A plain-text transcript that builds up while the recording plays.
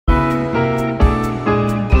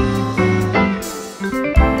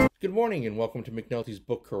morning and welcome to McNulty's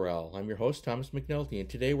Book Corral. I'm your host, Thomas McNulty, and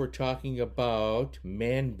today we're talking about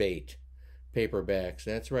bait paperbacks.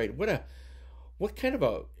 That's right. What kind of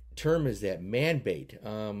a term is that, bait?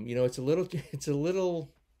 It's a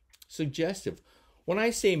little suggestive. When I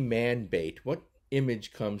say bait, what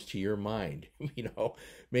image comes to your mind?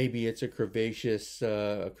 Maybe it's a curvaceous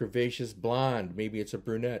blonde. Maybe it's a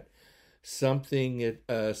brunette. Some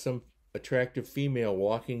attractive female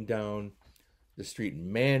walking down the street.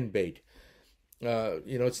 Bait.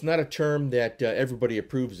 It's not a term that everybody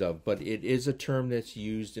approves of, but it is a term that's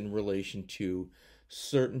used in relation to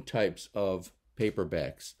certain types of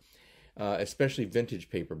paperbacks, especially vintage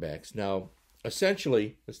paperbacks. Now,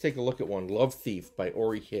 essentially, let's take a look at one. Love Thief by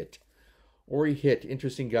Ori Hitt. Ori Hitt,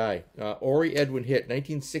 interesting guy. Ori Edwin Hitt,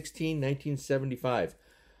 1916, 1975.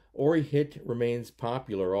 Ori Hitt remains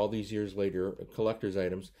popular all these years later, collector's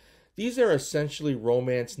items. These are essentially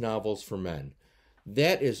romance novels for men.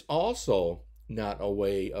 That is also not a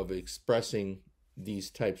way of expressing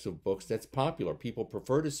these types of books that's popular. People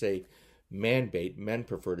prefer to say bait. Men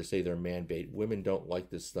prefer to say they're bait. Women don't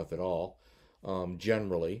like this stuff at all,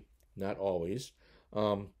 generally, not always.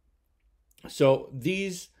 So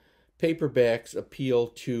these paperbacks appeal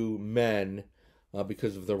to men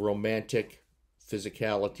because of the romantic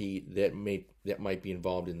physicality that might be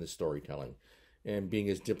involved in the storytelling, and being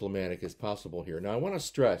as diplomatic as possible here. Now, I want to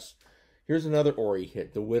stress, here's another Ori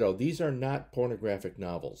Hitt, The Widow. These are not pornographic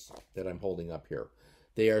novels that I'm holding up here.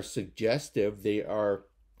 They are suggestive. They are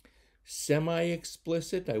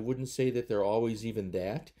semi-explicit. I wouldn't say that they're always even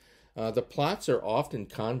that. The plots are often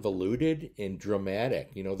convoluted and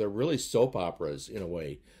dramatic. They're really soap operas in a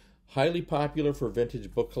way. Highly popular for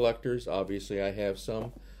vintage book collectors. Obviously, I have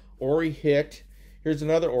some. Ori Hitt. Here's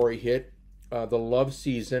another Ori Hitt, The Love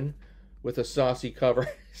Season, with a saucy cover.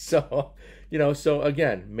 So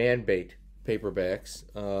again, bait paperbacks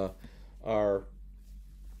are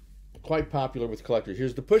quite popular with collectors.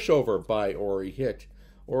 Here's The Pushover by Ori Hitt.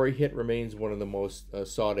 Ori Hitt remains one of the most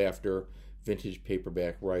sought-after vintage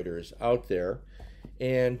paperback writers out there.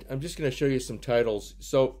 And I'm just going to show you some titles.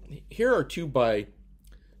 So here are two by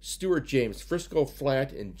Stuart James, Frisco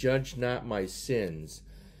Flat and Judge Not My Sins.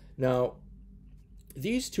 Now,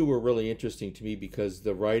 these two were really interesting to me because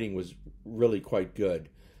the writing was really quite good.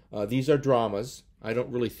 These are dramas. I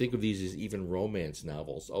don't really think of these as even romance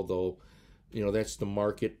novels, although, that's the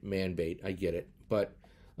market, bait. I get it. But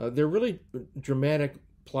they're really dramatic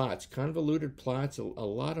plots, convoluted plots, a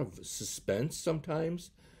lot of suspense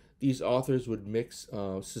sometimes. These authors would mix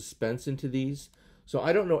suspense into these. So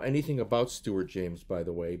I don't know anything about Stuart James, by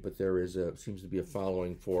the way, but there seems to be a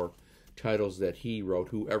following for titles that he wrote,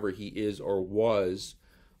 whoever he is or was.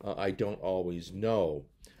 I don't always know.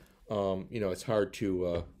 It's hard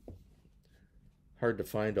to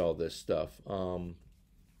find all this stuff.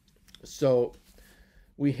 So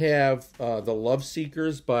we have The Love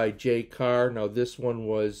Seekers by J. Carr. Now this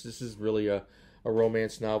is really a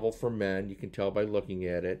romance novel for men. You can tell by looking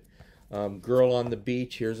at it. Girl on the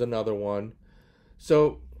Beach, here's another one.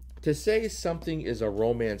 So to say something is a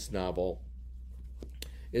romance novel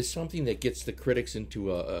is something that gets the critics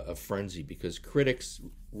into a frenzy, because critics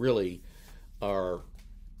really are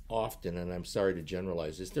often, and I'm sorry to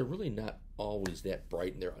generalize this, they're really not always that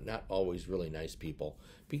bright, and they're not always really nice people.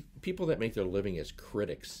 People that make their living as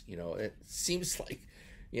critics, it seems like,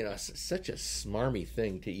 such a smarmy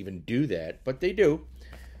thing to even do that, but they do.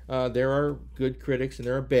 There are good critics and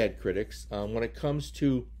there are bad critics. When it comes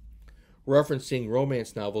to referencing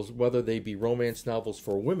romance novels, whether they be romance novels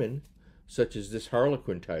for women, such as this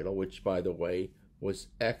Harlequin title, which, by the way, was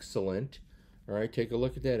excellent. All right, take a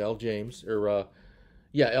look at that. L. James.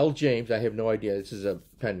 L. James. I have no idea. This is a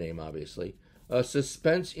pen name, obviously.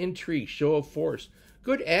 Suspense, intrigue, show of force.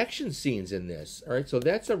 Good action scenes in this. All right, so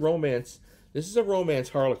that's a romance. This is a romance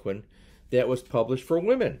Harlequin that was published for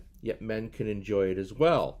women, yet men can enjoy it as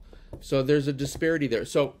well. So there's a disparity there.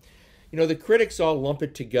 So, the critics all lump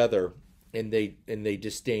it together, and they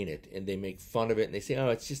disdain it, and they make fun of it, and they say, oh,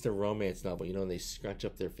 it's just a romance novel, and they scratch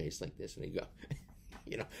up their face like this, and they go,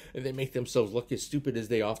 and they make themselves look as stupid as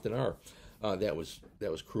they often are. That was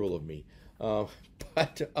cruel of me.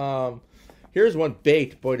 But here's one,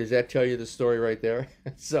 Bait. Boy, does that tell you the story right there.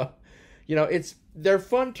 So, they're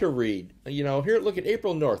fun to read. Here, look at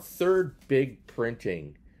April North, third big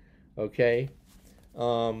printing. Okay.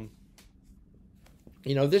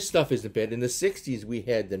 This stuff isn't bad. In the 60s, we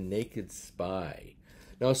had The Naked Spy.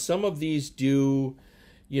 Now, some of these do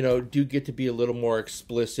get to be a little more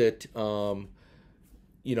explicit. Now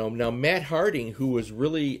Matt Harding, who was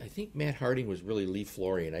really, I think Matt Harding was really Lee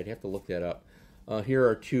Florian. I'd have to look that up. Here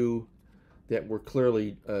are two that were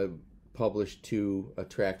clearly published to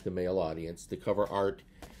attract the male audience. The cover art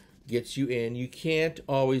gets you in. You can't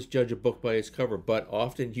always judge a book by its cover, but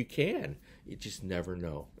often you can. You just never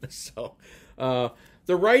know. So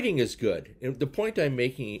the writing is good. And the point I'm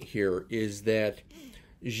making here is that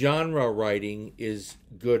genre writing is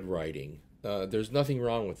good writing. There's nothing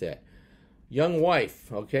wrong with that. Young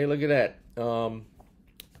Wife, okay, look at that.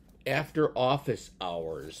 After Office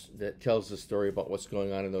Hours, that tells the story about what's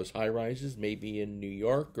going on in those high-rises, maybe in New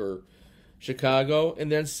York or Chicago.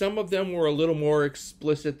 And then some of them were a little more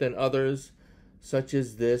explicit than others, such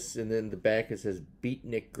as this. And then the back it says,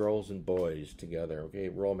 Beatnik Girls and Boys Together, okay,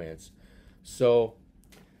 romance. So,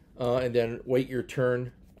 and then Wait Your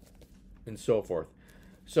Turn, and so forth.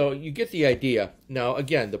 So you get the idea. Now,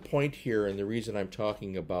 again, the point here, and the reason I'm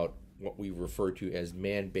talking about what we refer to as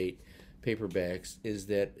man-bait paperbacks, is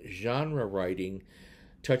that genre writing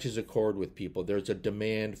touches a chord with people. There's a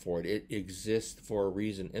demand for it. It exists for a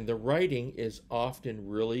reason. And the writing is often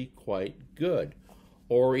really quite good.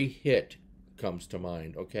 Ori Hitt comes to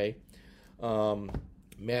mind, okay?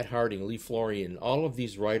 Matt Harding, Lee Florian, all of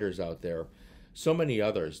these writers out there, so many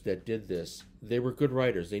others that did this, they were good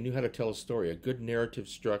writers. They knew how to tell a story, a good narrative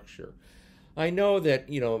structure. I know that,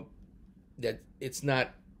 that it's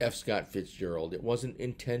not F. Scott Fitzgerald. It wasn't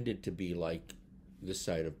intended to be like The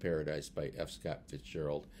Side of Paradise by F. Scott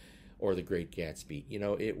Fitzgerald or The Great Gatsby.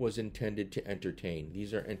 It was intended to entertain.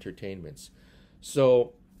 These are entertainments.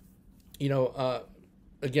 So,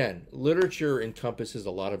 again, literature encompasses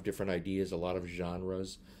a lot of different ideas, a lot of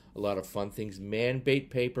genres, a lot of fun things. Man-bait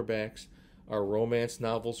paperbacks are romance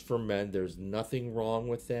novels for men. There's nothing wrong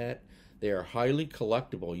with that. They are highly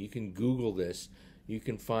collectible. You can Google this. You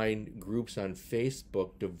can find groups on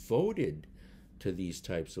Facebook devoted to these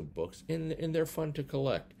types of books, and they're fun to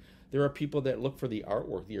collect. There are people that look for the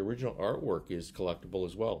artwork. The original artwork is collectible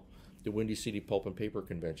as well. The Windy City Pulp and Paper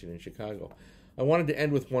Convention in Chicago. I wanted to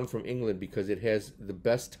end with one from England because it has the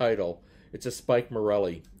best title. It's a Spike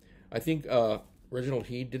Morelli. I think Reginald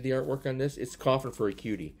Heed did the artwork on this. It's Coffin for a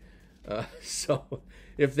Cutie. So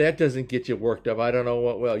if that doesn't get you worked up, I don't know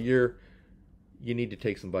what will. You need to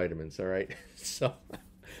take some vitamins, all right? So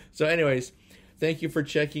anyways, thank you for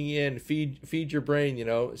checking in. Feed your brain,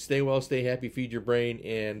 stay well, stay happy, feed your brain,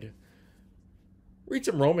 and read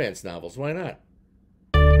some romance novels. Why not?